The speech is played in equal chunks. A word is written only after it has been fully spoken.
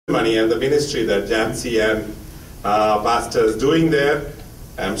Money and the ministry that Jancy and Pastor is doing there.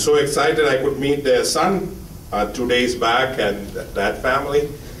 I'm so excited I could meet their son 2 days back and that family.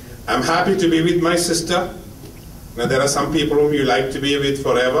 I'm happy to be with my sister. Now, there are some people whom you like to be with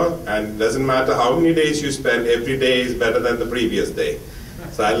forever, and it doesn't matter how many days you spend, every day is better than the previous day.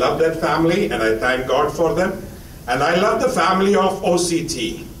 So I love that family and I thank God for them. And I love the family of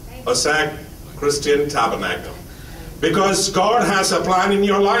OCT, Osag Christian Tabernacle. Because God has a plan in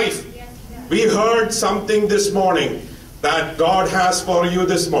your life. We heard something this morning that God has for you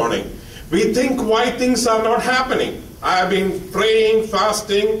this morning. We think why things are not happening. I have been praying,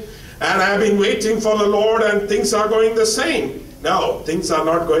 fasting, and I have been waiting for the Lord, and things are going the same. No, things are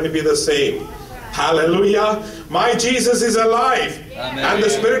not going to be the same. Hallelujah. My Jesus is alive. Amen. And the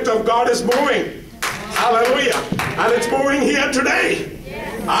Spirit of God is moving. Hallelujah. And it's moving here today.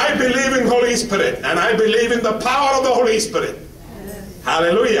 I believe in Holy Spirit, and I believe in the power of the Holy Spirit.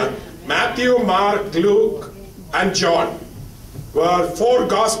 Hallelujah. Matthew, Mark, Luke, and John were 4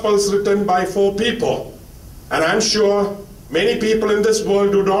 Gospels written by 4 people. And I'm sure many people in this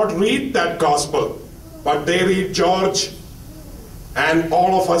world do not read that Gospel, but they read George and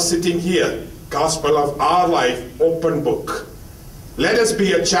all of us sitting here. Gospel of our life, open book. Let us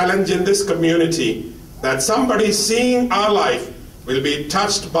be a challenge in this community that somebody seeing our life will be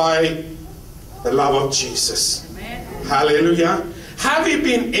touched by the love of Jesus. Amen. Hallelujah. Have you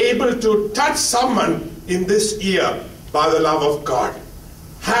been able to touch someone in this year by the love of God?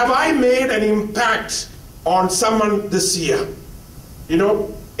 Have I made an impact on someone this year? You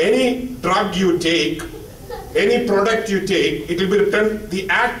know, any drug you take, any product you take, it will be written the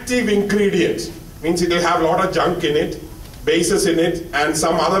active ingredient. Means it will have a lot of junk in it, bases in it, and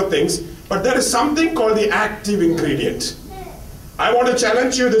some other things. But there is something called the active ingredient. I want to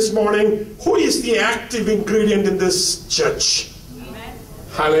challenge you this morning. Who is the active ingredient in this church? Amen.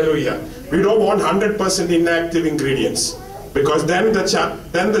 Hallelujah. We don't want 100% inactive ingredients, because then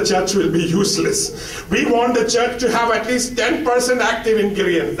the church will be useless. We want the church to have at least 10% active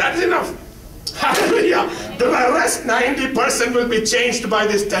ingredients. That's enough. Hallelujah. The rest 90% will be changed by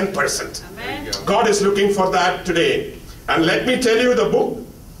this 10%. Amen. God is looking for that today. And let me tell you, the book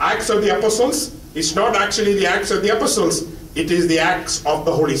Acts of the Apostles is not actually the Acts of the Apostles. It is the Acts of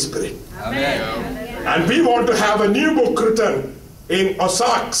the Holy Spirit. Amen. And we want to have a new book written in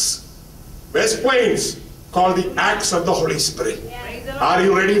Osaks, West Plains, called the Acts of the Holy Spirit. Are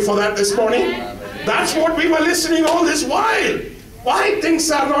you ready for that this morning? Amen. That's what we were listening all this while. Why things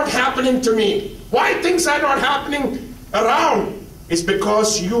are not happening to me? Why things are not happening around? It's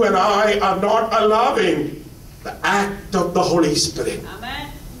because you and I are not allowing the act of the Holy Spirit.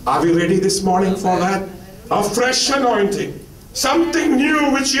 Amen. Are we ready this morning for that? A fresh anointing. Something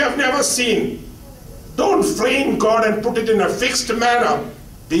new which you have never seen. Don't frame God and put it in a fixed manner.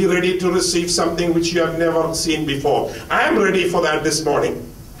 Be ready to receive something which you have never seen before. I am ready for that this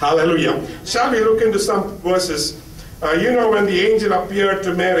morning. Hallelujah. Shall we look into some verses? You know, when the angel appeared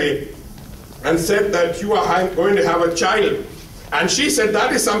to Mary and said that you are going to have a child. And she said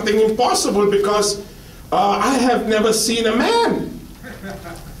that is something impossible because I have never seen a man.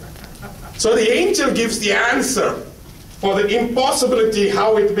 So the angel gives the answer for the impossibility,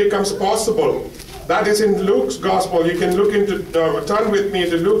 how it becomes possible. That is in Luke's Gospel. You can look into, turn with me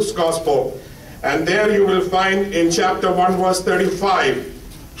to Luke's Gospel. And there you will find in chapter 1 verse 35.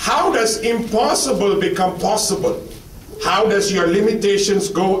 How does impossible become possible? How does your limitations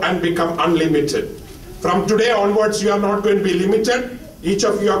go and become unlimited? From today onwards, you are not going to be limited. Each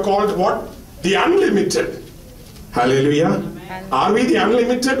of you are called what? The unlimited. Hallelujah. Are we the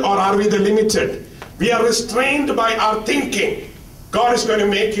unlimited or are we the limited? We are restrained by our thinking. God is going to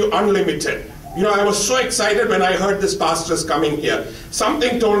make you unlimited. You know, I was so excited when I heard this pastor is coming here.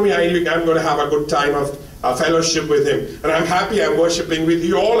 Something told me I'm going to have a good time of fellowship with him. And I'm happy I'm worshiping with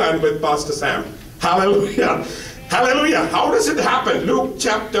you all and with Pastor Sam. Hallelujah. Hallelujah. How does it happen? Luke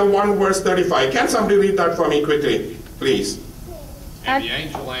chapter 1 verse 35. Can somebody read that for me quickly, please? And the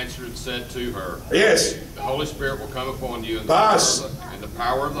angel answered and said to her, yes, the Holy Spirit will come upon you, and the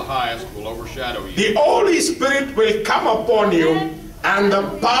power of the highest will overshadow you. The Holy Spirit will come upon you, and the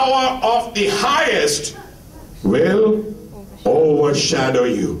power of the highest will overshadow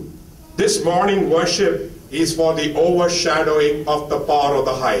you. This morning worship is for the overshadowing of the power of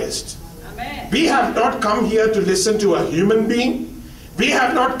the highest. Amen. We have not come here to listen to a human being. We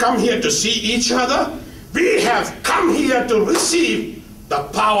have not come here to see each other. We have come here to receive the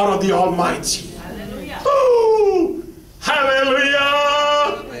power of the Almighty. Hallelujah. Ooh, hallelujah.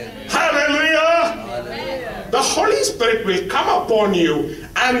 Amen. Hallelujah. Hallelujah. The Holy Spirit will come upon you,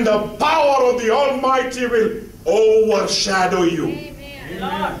 and the power of the Almighty will overshadow you. Amen.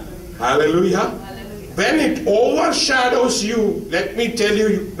 Hallelujah. When it overshadows you, let me tell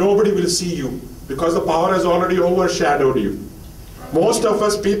you, nobody will see you because the power has already overshadowed you. Most of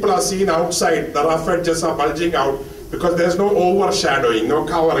us people are seen outside, the rough edges are bulging out because there's no overshadowing, no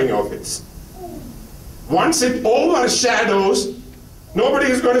covering of it. Once it overshadows,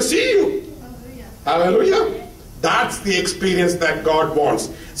 nobody is going to see you. Hallelujah. That's the experience that God wants.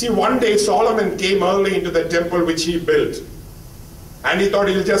 See, one day Solomon came early into the temple which he built. And he thought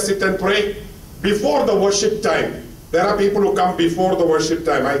he'll just sit and pray before the worship time. There are people who come before the worship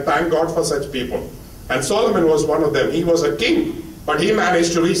time. I thank God for such people. And Solomon was one of them. He was a king, but he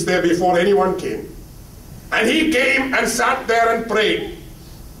managed to reach there before anyone came. And he came and sat there and prayed.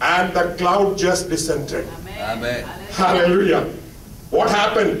 And the cloud just descended. Amen. Hallelujah. What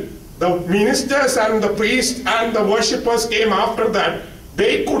happened? The ministers and the priests and the worshippers came after that.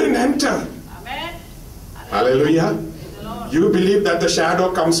 They couldn't enter. Amen. Hallelujah. You believe that the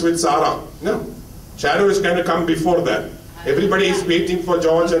shadow comes with Sarah. No. Shadow is going to come before that. Everybody is waiting for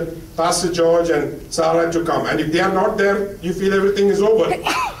George and Pastor George and Sarah to come. And if they are not there, you feel everything is over.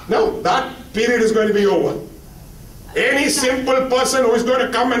 No, that period is going to be over. Any simple person who is going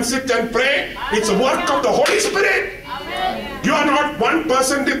to come and sit and pray, it's a work of the Holy Spirit. You are not one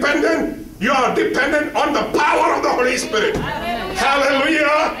person dependent. You are dependent on the power of the Holy Spirit.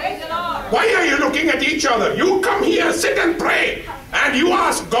 Hallelujah. Why are you looking at each other? You come here, sit and pray. And you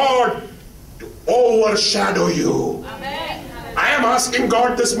ask God to overshadow you. I am asking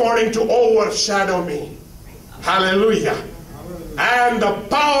God this morning to overshadow me. Hallelujah. And the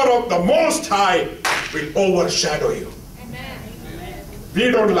power of the Most High will overshadow you. We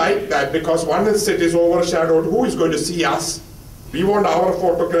don't like that because once it is overshadowed, who is going to see us? We want our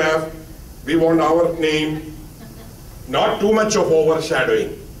photograph. We want our name. Not too much of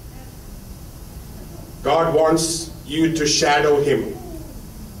overshadowing. God wants you to shadow Him.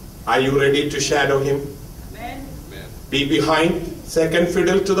 Are you ready to shadow Him? Amen. Be behind, second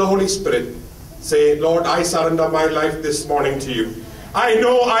fiddle to the Holy Spirit. Say, Lord, I surrender my life this morning to you. I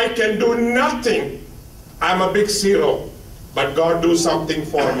know I can do nothing. I'm a big zero. But God, do something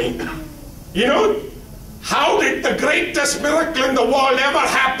for me. You know, how did the greatest miracle in the world ever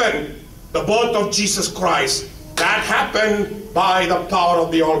happen? The birth of Jesus Christ. That happened by the power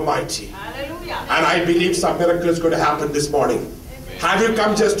of the Almighty. Hallelujah. And I believe some miracle is going to happen this morning. Amen. Have you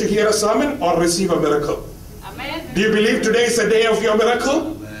come just to hear a sermon or receive a miracle? Amen. Do you believe today is the day of your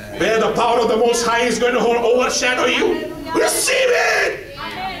miracle? Amen. Where the power of the Most High is going to overshadow you? Hallelujah. Receive it!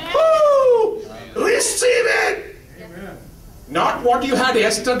 Woo! Receive it! Not what you had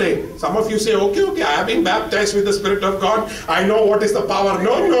yesterday. Some of you say, okay, I have been baptized with the Spirit of God. I know what is the power.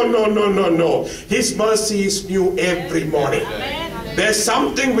 No. His mercy is new every morning. Amen. There's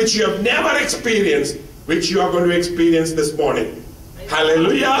something which you have never experienced, which you are going to experience this morning.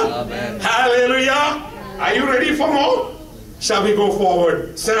 Hallelujah. Amen. Hallelujah. Are you ready for more? Shall we go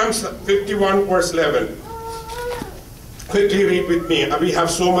forward? Psalms 51 verse 11. Quickly read with me. We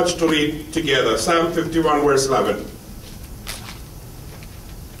have so much to read together. Psalm 51 verse 11.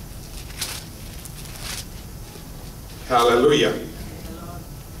 Hallelujah.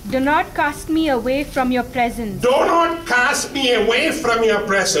 Do not cast me away from your presence. Do not cast me away from your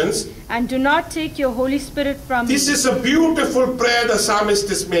presence. And do not take your Holy Spirit from me. This is a beautiful prayer the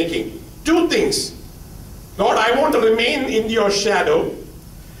psalmist is making. Two things. Lord, I want to remain in your shadow.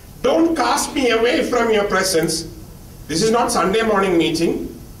 Don't cast me away from your presence. This is not Sunday morning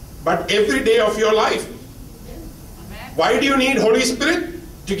meeting, but every day of your life. Why do you need Holy Spirit?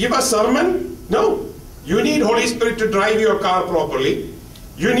 To give a sermon? No. You need Holy Spirit to drive your car properly.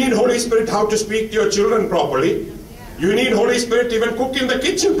 You need Holy Spirit how to speak to your children properly. You need Holy Spirit to even cook in the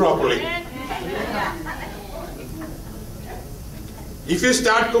kitchen properly. If you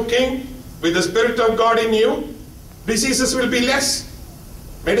start cooking with the Spirit of God in you, diseases will be less.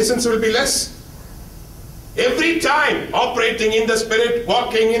 Medicines will be less. Every time operating in the Spirit,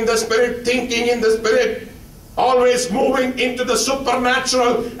 walking in the Spirit, thinking in the Spirit, always moving into the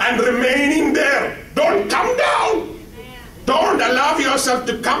supernatural and remaining there. Don't come down. Don't allow yourself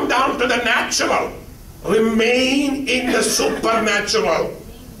to come down to the natural. Remain in the supernatural.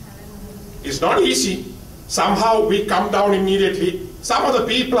 It's not easy. Somehow we come down immediately. Some of the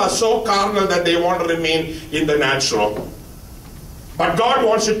people are so carnal that they want to remain in the natural. But God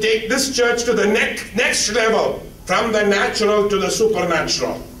wants to take this church to the next level, from the natural to the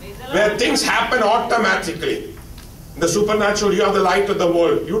supernatural, where things happen automatically. In the supernatural, you are the light of the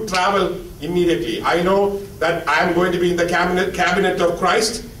world. You travel immediately. I know that I am going to be in the cabinet of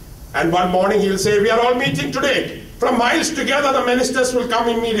Christ, and one morning He will say, we are all meeting today. From miles together, the ministers will come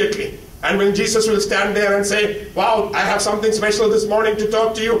immediately. And when Jesus will stand there and say, wow, I have something special this morning to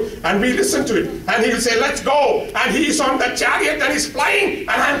talk to you, and we listen to it, and he will say, let's go, and he's on the chariot and he's flying,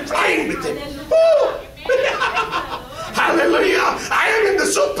 and I'm flying with him. Hallelujah! I am in the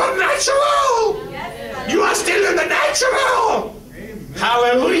supernatural. You are still in the natural.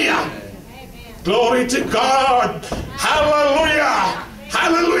 Hallelujah! Glory to God. Hallelujah!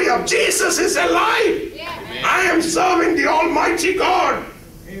 Hallelujah! Jesus is alive. I am serving the Almighty God.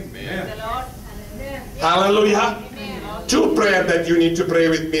 Hallelujah. Two prayers that you need to pray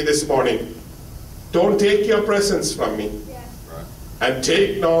with me this morning. Don't take your presence from me. And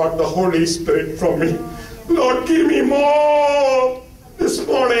take not the Holy Spirit from me. Lord, give me more this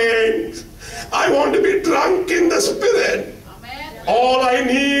morning. I want to be drunk in the Spirit. All I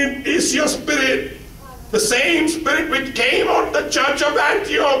need is your Spirit. The same Spirit which came on the church of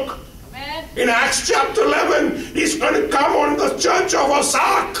Antioch. In Acts chapter 11, he's going to come on the church of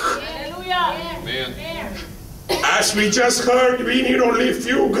Osaka. Amen. As we just heard, we need only a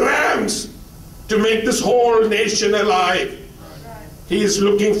few grams to make this whole nation alive. He is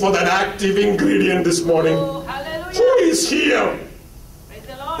looking for that active ingredient this morning. Who is here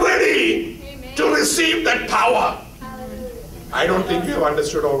ready to receive that power? I don't think you have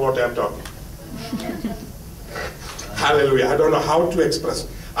understood all what I am talking. Hallelujah. I don't know how to express.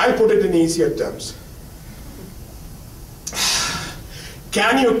 I'll put it in easier terms.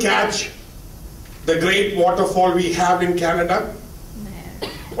 Can you catch the great waterfall we have in Canada?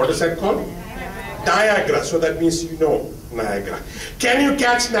 What is that called? Niagara. So that means you know Niagara. Can you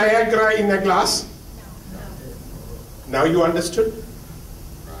catch Niagara in a glass? Now you understood?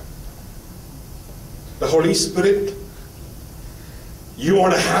 The Holy Spirit, you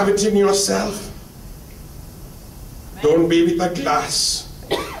want to have it in yourself. Don't be with a glass.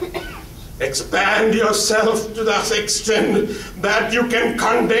 Expand yourself to the extent that you can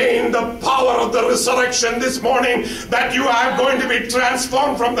contain the power of the resurrection this morning, that you are going to be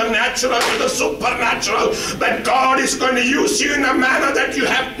transformed from the natural to the supernatural, that God is going to use you in a manner that you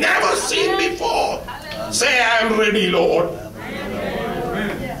have never seen before. Say, I am ready, Lord.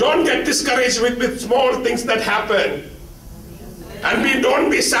 Don't get discouraged with small things that happen. And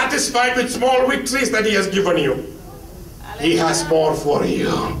don't be satisfied with small victories that He has given you. He has more for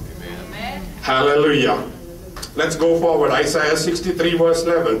you. Hallelujah. Let's go forward. Isaiah 63 verse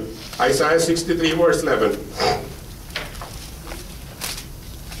 11. Isaiah 63 verse 11.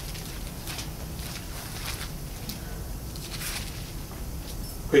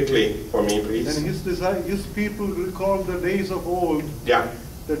 Quickly for me, please. And his people recall the days of old. Yeah.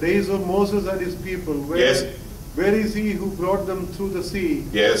 The days of Moses and his people. Where is he who brought them through the sea?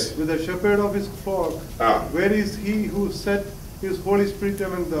 Yes. With the shepherd of his flock. Where is he who set his Holy Spirit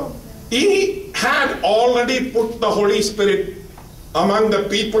among them? He had already put the Holy Spirit among the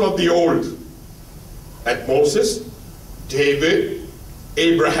people of the old. That Moses, David,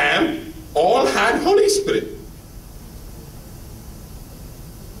 Abraham, all had Holy Spirit.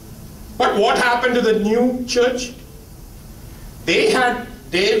 But what happened to the new church? They had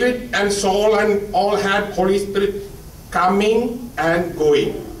David and Saul and all had Holy Spirit coming and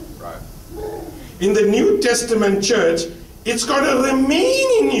going. Right. In the New Testament church, it's going to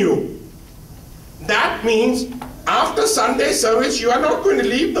remain in you. That means after Sunday service, you are not going to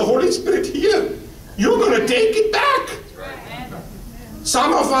leave the Holy Spirit here. You're going to take it back.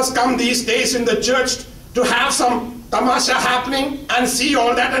 Some of us come these days in the church to have some tamasha happening and see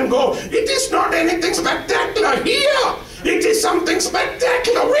all that and go. It is not anything spectacular here. It is something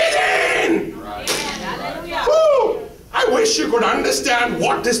spectacular within. Woo! I wish you could understand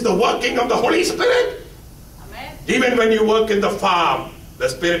what is the working of the Holy Spirit. Even when you work in the farm, the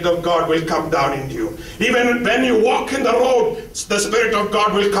Spirit of God will come down into you. Even when you walk in the road, the Spirit of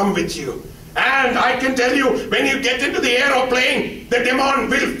God will come with you. And I can tell you, when you get into the aeroplane, the demon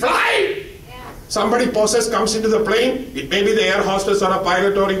will fly. Somebody possessed comes into the plane, it may be the air hostess or a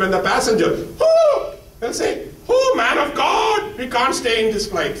pilot or even the passenger. Oh, they'll say, oh man of God, we can't stay in this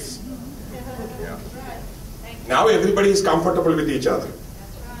flight. Now everybody is comfortable with each other.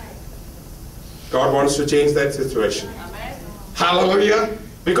 God wants to change that situation. Hallelujah.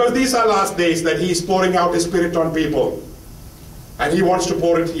 Because these are last days that He is pouring out His Spirit on people. And He wants to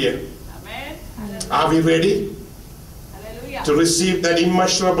pour it here. Are we ready to receive that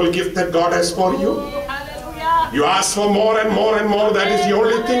immeasurable gift that God has for you? You ask for more and more and more. That is the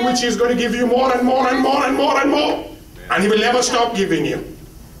only thing which He is going to give you more and more and more and more and more. And He will never stop giving you.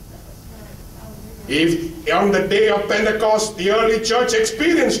 If on the day of Pentecost, the early church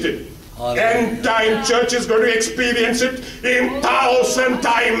experienced it, end time church is going to experience it in 1,000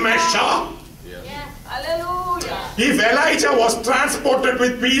 time measure. If Elijah was transported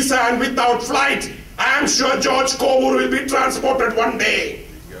with visa and without flight, I am sure George Kovoor will be transported one day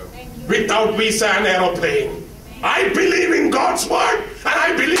without visa and aeroplane. I believe in God's word, and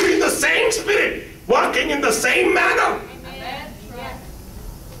I believe in the same Spirit working in the same manner.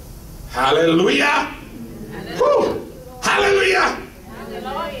 Hallelujah. Woo. Hallelujah.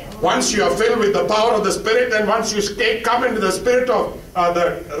 Once you are filled with the power of the Spirit, and once you come into the spirit of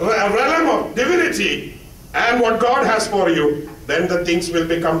the realm of divinity and what God has for you, then the things will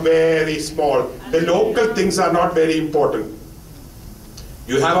become very small. The local things are not very important.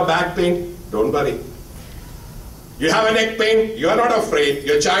 You have a back pain, don't worry. You have a neck pain, you are not afraid.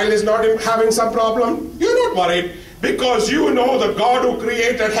 Your child is not having some problem, you're not worried, because you know the God who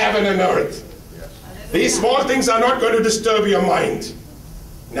created heaven and earth. These small things are not going to disturb your mind.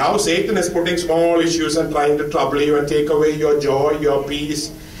 Now Satan is putting small issues and trying to trouble you and take away your joy, your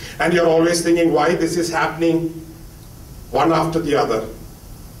peace, and you're always thinking why this is happening, one after the other.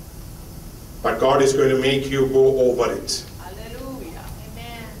 But God is going to make you go over it. Hallelujah.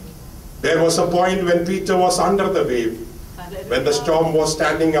 Amen. There was a point when Peter was under the wave, when the storm was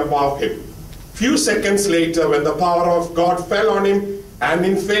standing above him. Few seconds later, when the power of God fell on him, and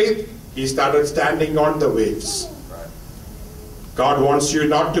in faith, he started standing on the waves. God wants you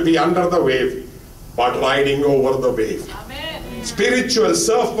not to be under the wave, but riding over the wave. Amen. Spiritual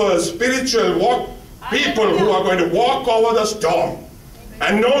surfers, spiritual people who are going to walk over the storm.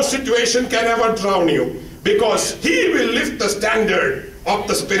 And no situation can ever drown you, because He will lift the standard of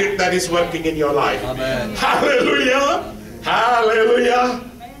the Spirit that is working in your life. Amen. Hallelujah. Amen. Hallelujah.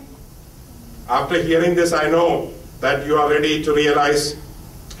 Amen. After hearing this, I know that you are ready to realize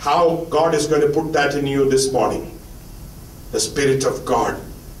how God is going to put that in you this morning. The Spirit of God.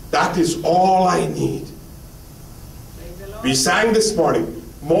 That is all I need. We sang this morning,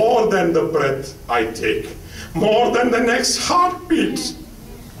 more than the breath I take, more than the next heartbeat.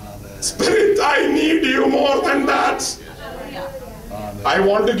 Amen. Spirit, I need you more than that. Amen. I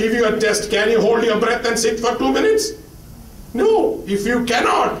want to give you a test. Can you hold your breath and sit for 2 minutes? No. If you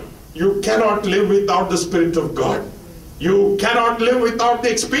cannot live without the Spirit of God. You cannot live without the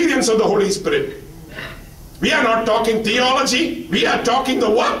experience of the Holy Spirit. We are not talking theology. We are talking the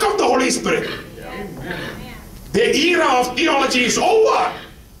work of the Holy Spirit. Amen. The era of theology is over.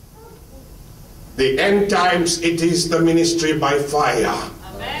 The end times, it is the ministry by fire.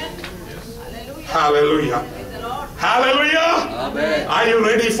 Amen. Yes. Hallelujah. Hallelujah. Amen. Are you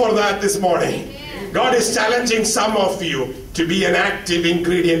ready for that this morning? Amen. God is challenging some of you to be an active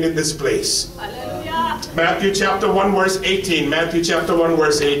ingredient in this place. Hallelujah. Matthew chapter 1 verse 18. Matthew chapter 1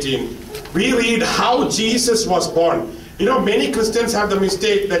 verse 18. We read how Jesus was born. You know, many Christians have the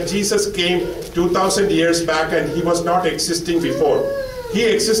mistake that Jesus came 2,000 years back and He was not existing before. He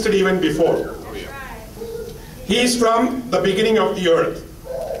existed even before. He is from the beginning of the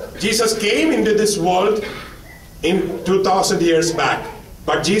earth. Jesus came into this world in 2,000 years back.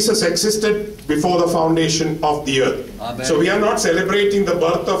 But Jesus existed before the foundation of the earth. Amen. So we are not celebrating the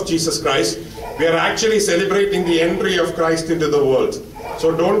birth of Jesus Christ. We are actually celebrating the entry of Christ into the world.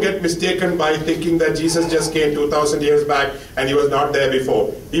 So don't get mistaken by thinking that Jesus just came 2,000 years back and He was not there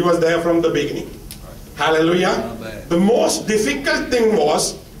before. He was there from the beginning. Hallelujah. Amen. The most difficult thing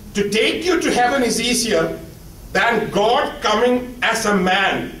was to take you to heaven is easier than God coming as a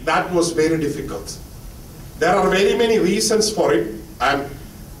man. That was very difficult. There are very many reasons for it.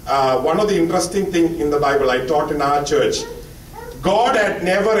 One of the interesting things in the Bible I taught in our church, God had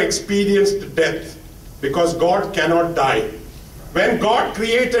never experienced death because God cannot die. When God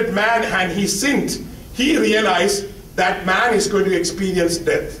created man and he sinned, He realized that man is going to experience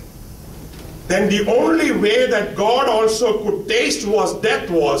death. Then the only way that God also could taste death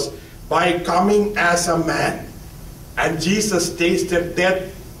was by coming as a man. And Jesus tasted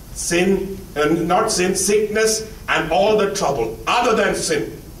death, sin, and not sin, sickness, and all the trouble other than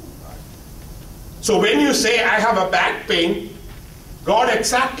sin. So when you say, I have a back pain, God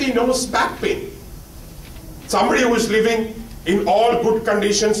exactly knows back pain. Somebody who is living in all good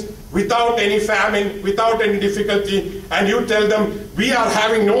conditions, without any famine, without any difficulty, and you tell them, we are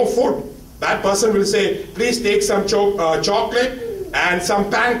having no food. That person will say, please take some chocolate and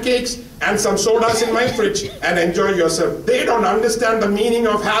some pancakes and some sodas in my fridge and enjoy yourself. They don't understand the meaning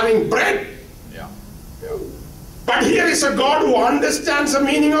of having bread. Yeah. Yeah. But here is a God who understands the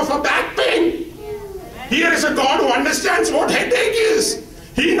meaning of a back pain. Here is a God who understands what headache is.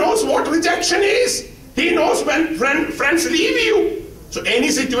 He knows what rejection is. He knows when friends leave you. So any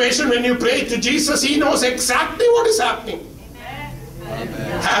situation when you pray to Jesus, He knows exactly what is happening.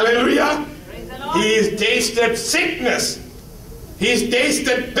 Amen. Hallelujah. He has tasted sickness. He has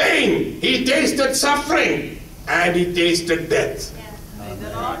tasted pain. He tasted suffering. and he tasted death.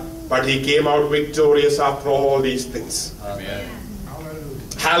 But he came out victorious after all these things. Amen.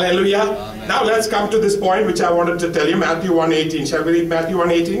 Hallelujah. Now let's come to this point which I wanted to tell you. Matthew 1:18. Shall we read Matthew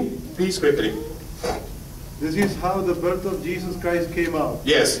 1:18? Please quickly. This is how the birth of Jesus Christ came out.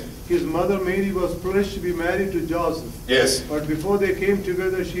 Yes. His mother Mary was pledged to be married to Joseph. Yes. But before they came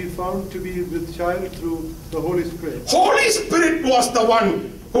together, she found to be with child through the Holy Spirit. Holy Spirit was the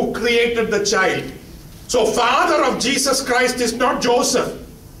one who created the child. So father of Jesus Christ is not Joseph.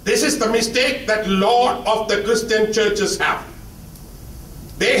 This is the mistake that a lot of the Christian churches have.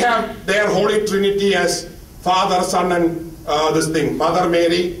 They have their Holy Trinity as Father, Son, and Mother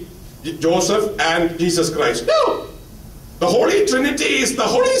Mary, Joseph, and Jesus Christ. No! The Holy Trinity is the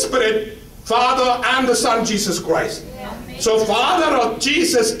Holy Spirit, Father, and the Son, Jesus Christ. So Father of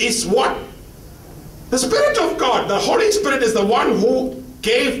Jesus is what? The Spirit of God. The Holy Spirit is the one who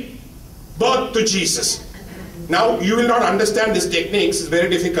gave birth to Jesus. Now, you will not understand these techniques. It's very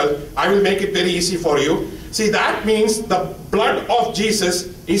difficult. I will make it very easy for you. See, that means the blood of Jesus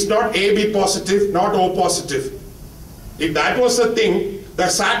is not AB positive, not O positive. If that was the thing, the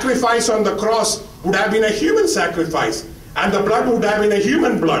sacrifice on the cross would have been a human sacrifice. And the blood would have been a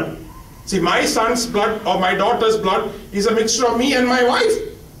human blood. See, my son's blood or my daughter's blood is a mixture of me and my wife.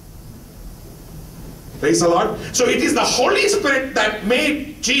 Praise the Lord. So it is the Holy Spirit that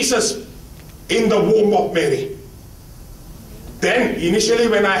made Jesus in the womb of Mary. Then initially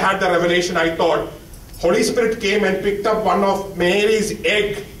when I had the revelation, I thought Holy Spirit came and picked up one of Mary's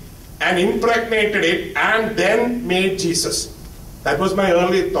egg and impregnated it and then made Jesus. That was my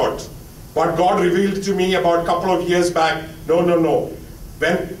early thought. But God revealed to me about a couple of years back, no.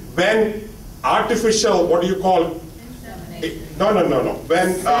 When artificial, what do you call? No.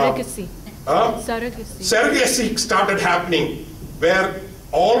 When Surrogacy. Surrogacy started happening, where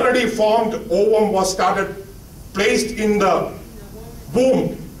already formed ovum was started placed in the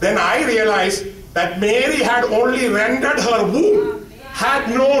womb, then I realized that Mary had only rendered her womb, had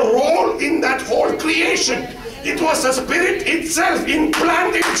no role in that whole creation. It was the Spirit itself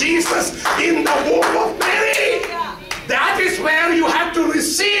implanted Jesus in the womb of Mary. That is where you have to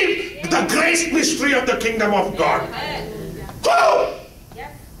receive the grace mystery of the kingdom of God. Go!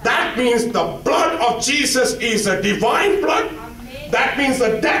 That means the blood of Jesus is a divine blood. That means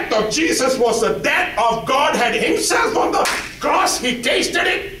the death of Jesus was the death of God had himself on the cross. He tasted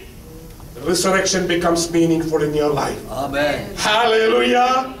it. The resurrection becomes meaningful in your life. Amen.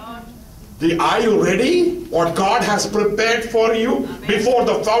 Hallelujah. Are you ready? What God has prepared for you before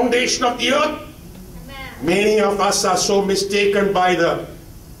the foundation of the earth? Many of us are so mistaken by the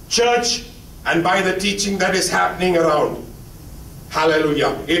church and by the teaching that is happening around.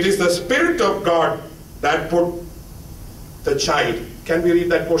 Hallelujah. It is the Spirit of God that put the child. Can we read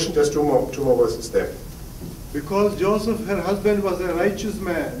that portion? Just two more verses there. Because Joseph, her husband, was a righteous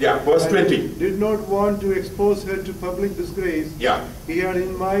man. Yeah, verse 20. Did not want to expose her to public disgrace. Yeah. He had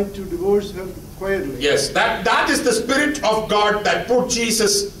in mind to divorce her quietly. Yes, that is the Spirit of God that put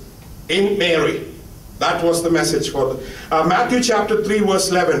Jesus in Mary. That was the message for Matthew chapter 3 verse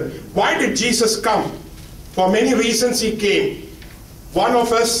 11. Why did Jesus come? For many reasons he came. One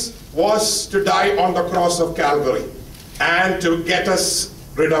of us was to die on the cross of Calvary and to get us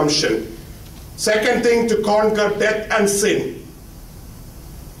redemption. Second thing, to conquer death and sin.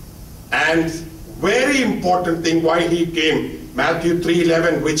 And very important thing why he came, Matthew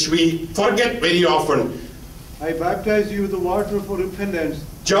 3:11, which we forget very often. I baptize you with the water for repentance.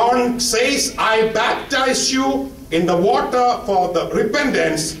 John says, I baptize you in the water for the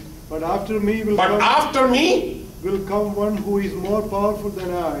repentance. But after me will come one who is more powerful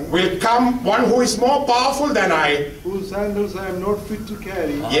than I. Will come one who is more powerful than I. Whose sandals I am not fit to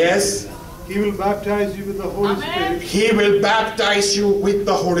carry. Yes. He will baptize you with the Holy Spirit. He will baptize you with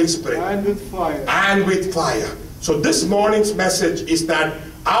the Holy Spirit. And with fire. And with fire. So this morning's message is that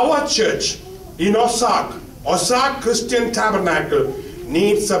our church in Osag Christian Tabernacle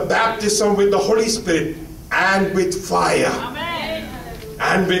needs a baptism with the Holy Spirit and with fire. Amen.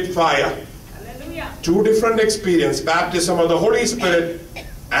 And with fire. Hallelujah. Two different experiences. Baptism of the Holy Spirit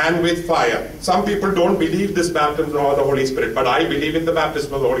and with fire. Some people don't believe this baptism of the Holy Spirit, but I believe in the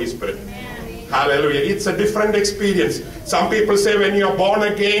baptism of the Holy Spirit. Amen. Hallelujah. It's a different experience. Some people say when you are born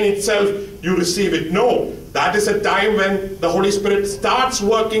again itself, you receive it. No. That is a time when the Holy Spirit starts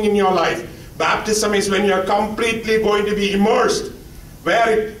working in your life. Baptism is when you are completely going to be immersed.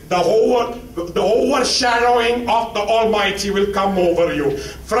 where the overshadowing of the Almighty will come over you.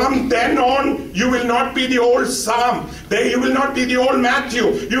 From then on, you will not be the old Sam. You will not be the old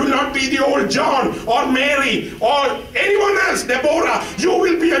Matthew. You will not be the old John or Mary or anyone else, Deborah. You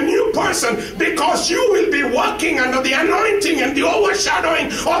will be a new person because you will be working under the anointing and the overshadowing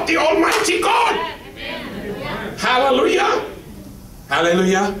of the Almighty God. Amen. Hallelujah.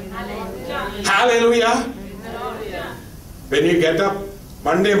 Hallelujah. Hallelujah. When you get up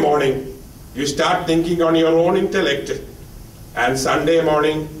Monday morning, you start thinking on your own intellect, and Sunday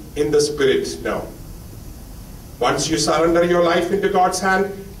morning in the Spirit. No. Once you surrender your life into God's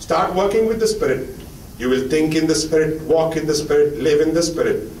hand, start working with the Spirit. You will think in the Spirit, walk in the Spirit, live in the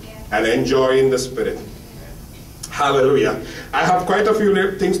Spirit, and enjoy in the Spirit. Hallelujah. I have quite a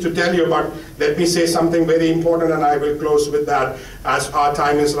few things to tell you, but let me say something very important, and I will close with that as our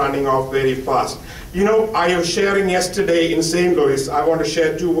time is running off very fast. You know, I was sharing yesterday in St. Louis. I want to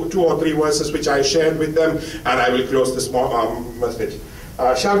share two or three verses which I shared with them, and I will close this message.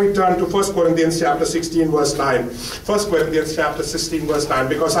 Shall we turn to 1 Corinthians chapter 16 verse 9? 1 Corinthians chapter 16 verse 9,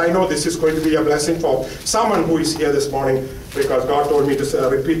 because I know this is going to be a blessing for someone who is here this morning, because God told me to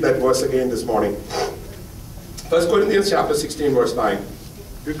repeat that verse again this morning. 1 Corinthians chapter 16 verse 9.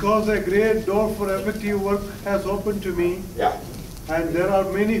 Because a great door for effective work has opened to me. Yeah. And there are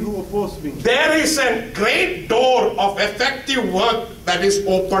many who oppose me. There is a great door of effective work that is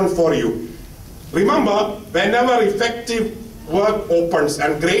open for you. Remember, whenever effective work opens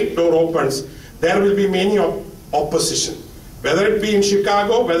and great door opens, there will be many opposition. Whether it be in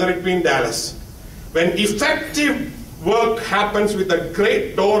Chicago, whether it be in Dallas. When effective work happens with a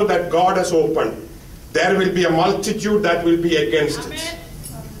great door that God has opened, there will be a multitude that will be against it.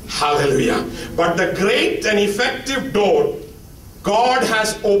 Hallelujah. But the great and effective door God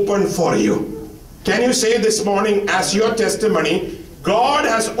has opened for you. Can you say this morning as your testimony, God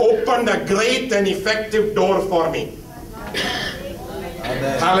has opened a great and effective door for me.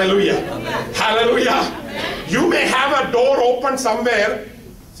 Amen. Hallelujah. Amen. Hallelujah. Amen. You may have a door open somewhere.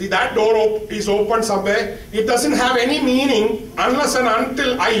 See, that door is open somewhere. It doesn't have any meaning unless and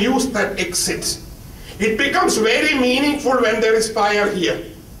until I use that exit. It becomes very meaningful when there is fire here.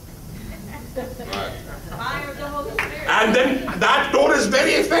 And then that door is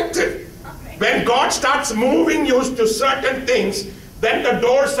very effective. When God starts moving you to certain things, then the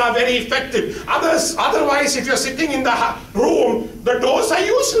doors are very effective. Otherwise, if you're sitting in the room, the doors are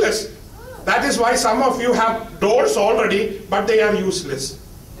useless. That is why some of you have doors already, but they are useless.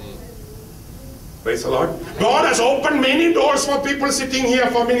 Praise the Lord. God has opened many doors for people sitting here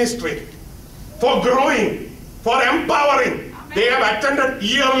for ministry, for growing, for empowering. They have attended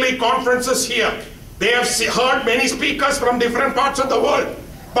yearly conferences here. They have heard many speakers from different parts of the world.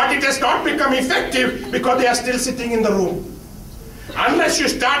 But it has not become effective because they are still sitting in the room. Unless you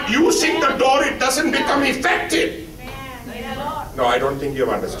start using the door, it doesn't become effective. No, I don't think you've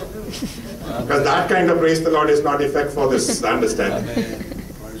understood. Because that kind of praise the Lord is not effect for this understanding.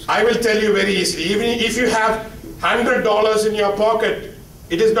 I will tell you very easily. Even if you have $100 in your pocket,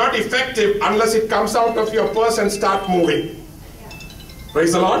 it is not effective unless it comes out of your purse and start moving.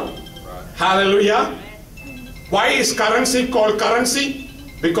 Praise the Lord. Hallelujah. Why is currency called currency?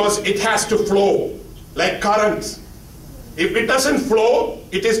 Because it has to flow like currents. If it doesn't flow,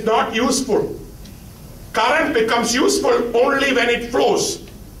 it is not useful. Current becomes useful only when it flows.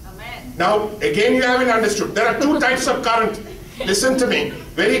 Amen. Now, again, you haven't understood. There are two types of current. Listen to me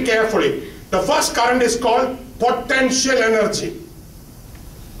very carefully. The first current is called potential energy.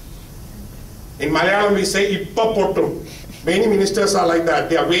 In Malayalam, we say ippa pottum. Many ministers are like that.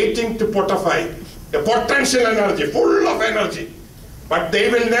 They are waiting to potify. The potential energy, full of energy. But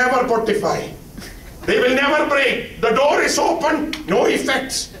they will never potify. They will never break. The door is open, no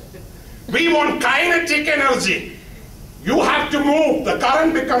effects. We want kinetic energy. You have to move. The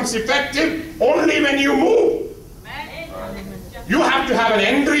current becomes effective only when you move. You have to have an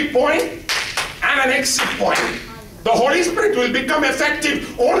entry point and an exit point. The Holy Spirit will become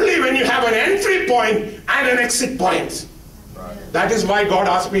effective only when you have an entry point and an exit point. That is why God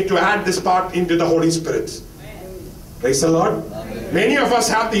asked me to add this part into the Holy Spirit. Praise the Lord. Amen. Many of us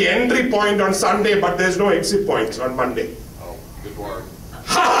have the entry point on Sunday, but there's no exit point on Monday. Oh, good word.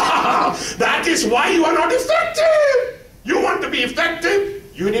 That is why you are not effective. You want to be effective,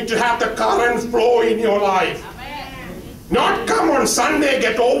 you need to have the current flow in your life. Amen. Not come on Sunday,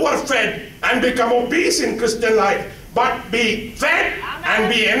 get overfed and become obese in Christian life, but be fed and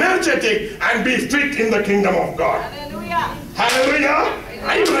be energetic and be fit in the kingdom of God. Hallelujah. Hallelujah.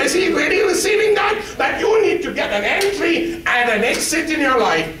 Are you receiving that? That you need to get an entry and an exit in your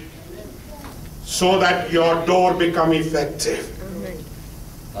life so that your door become effective.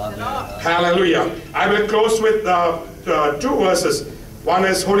 Hallelujah. I will close with two verses. One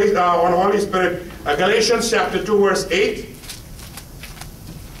is on Holy Spirit. Galatians chapter 2 verse 8.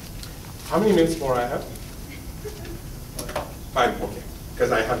 How many minutes more I have? 5, okay.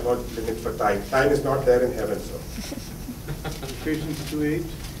 Because I have no limit for time. Time is not there in heaven, so. Ephesians 2:8.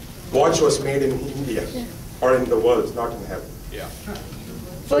 Watch was made in India or in the world, not in heaven. Yeah.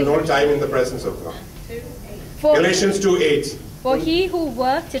 So no time in the presence of God. Galatians 2:8. For he who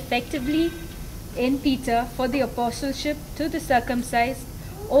worked effectively in Peter for the apostleship to the circumcised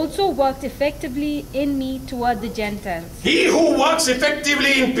also worked effectively in me toward the Gentiles. He who works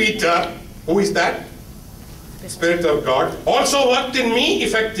effectively in Peter, who is that? The Spirit of God, also worked in me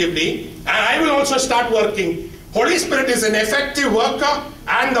effectively, and I will also start working. Holy Spirit is an effective worker,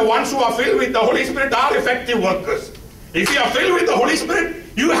 and the ones who are filled with the Holy Spirit are effective workers. If you are filled with the Holy Spirit,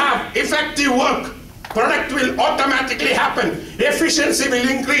 you have effective work. Product will automatically happen. Efficiency will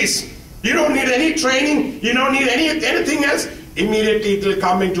increase. You don't need any training. You don't need anything else. Immediately it will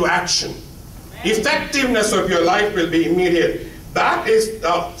come into action. Effectiveness of your life will be immediate. That is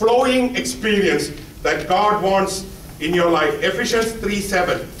the flowing experience that God wants in your life. Ephesians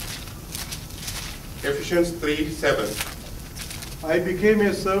 3:7. Ephesians 3:7. I became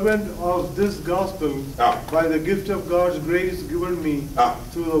a servant of this gospel by the gift of God's grace given me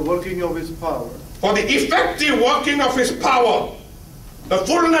through the working of His power. For the effective working of His power, the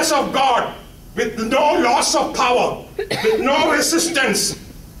fullness of God, with no loss of power, with no resistance,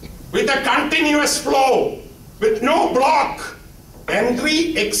 with a continuous flow, with no block,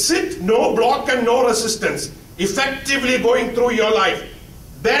 entry, exit, no block and no resistance, effectively going through your life.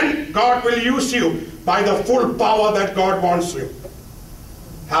 Then God will use you by the full power that God wants you.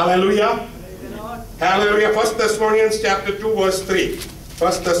 Hallelujah. Hallelujah. 1 Thessalonians chapter 2 verse 3.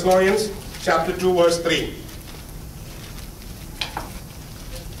 1 Thessalonians chapter 2 verse 3.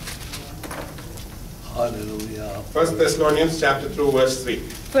 Hallelujah. 1 Thessalonians chapter 2 verse 3.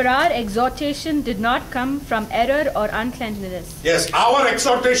 For our exhortation did not come from error or uncleanness. Yes, our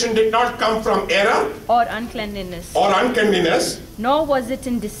exhortation did not come from error or uncleanness. Or uncleanness. Nor was it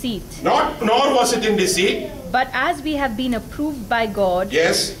in deceit. Nor was it in deceit. But as we have been approved by God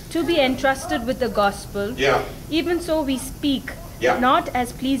to be entrusted with the gospel, even so we speak, not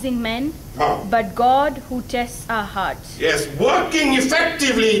as pleasing men, but God who tests our hearts. Yes, working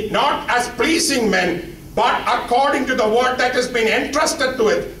effectively, not as pleasing men, but according to the word that has been entrusted to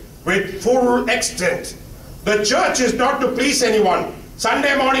it with full extent. The church is not to please anyone.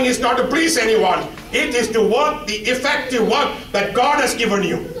 Sunday morning is not to please anyone. It is to work the effective work that God has given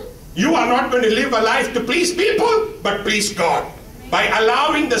you. You are not going to live a life to please people, but please God by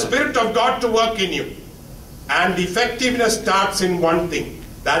allowing the Spirit of God to work in you. And the effectiveness starts in one thing.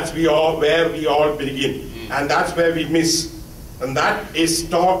 That's where we all begin. And that's where we miss. And that is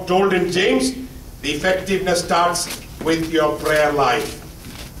told in James. The effectiveness starts with your prayer life.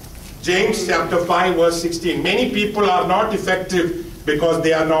 James chapter 5 verse 16. Many people are not effective because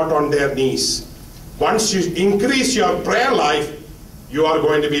they are not on their knees. Once you increase your prayer life, you are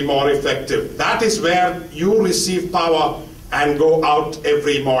going to be more effective. That is where you receive power and go out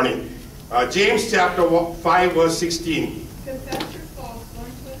every morning. James chapter 5 verse 16. Confess your faults one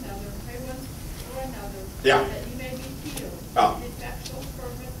to another, pray one for another, Yeah. that you may be healed. Effectual,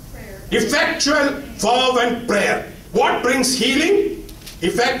 fervent prayer. Effectual, fervent prayer. What brings healing?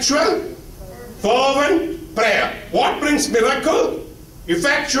 Effectual, fervent prayer. What brings miracle?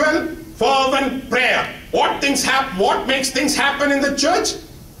 Effectual, fervent prayer. What makes things happen in the church?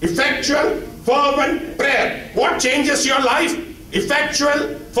 Effectual, fervent prayer. What changes your life?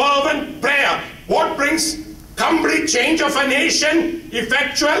 Effectual, fervent prayer. What brings complete change of a nation?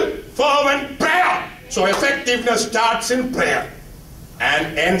 Effectual, fervent prayer. So effectiveness starts in prayer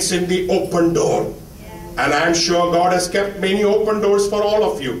and ends in the open door. And I'm sure God has kept many open doors for all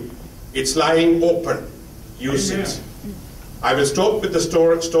of you. It's lying open. Use it. I will stop with the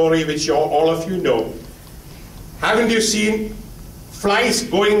story which all of you know. Haven't you seen flies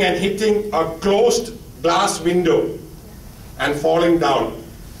going and hitting a closed glass window and falling down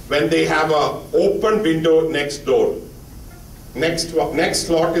when they have an open window next door? Next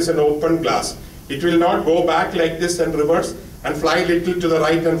slot is an open glass. It will not go back like this and reverse and fly little to the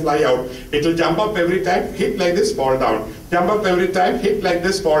right and fly out. It will jump up every time, hit like this, fall down. Jump up every time, hit like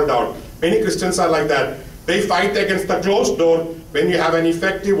this, fall down. Many Christians are like that. They fight against the closed door when you have an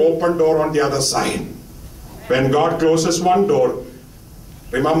effective open door on the other side. When God closes one door,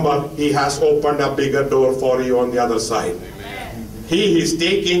 remember He has opened a bigger door for you on the other side. Amen. He is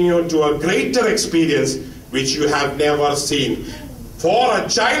taking you to a greater experience which you have never seen. For a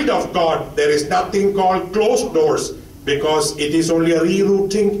child of God, there is nothing called closed doors. because it is only a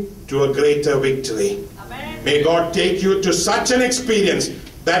rerouting to a greater victory. Amen. May God take you to such an experience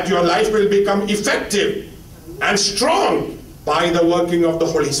that your life will become effective and strong by the working of the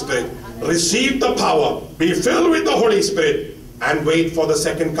Holy Spirit. Receive the power, be filled with the Holy Spirit, and wait for the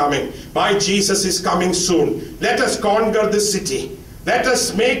second coming. My Jesus is coming soon. Let us conquer this city. Let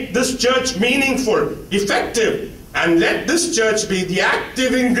us make this church meaningful, effective, and let this church be the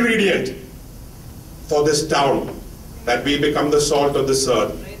active ingredient for this town, that we become the salt of this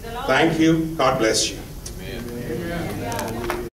earth. Thank you. God bless you.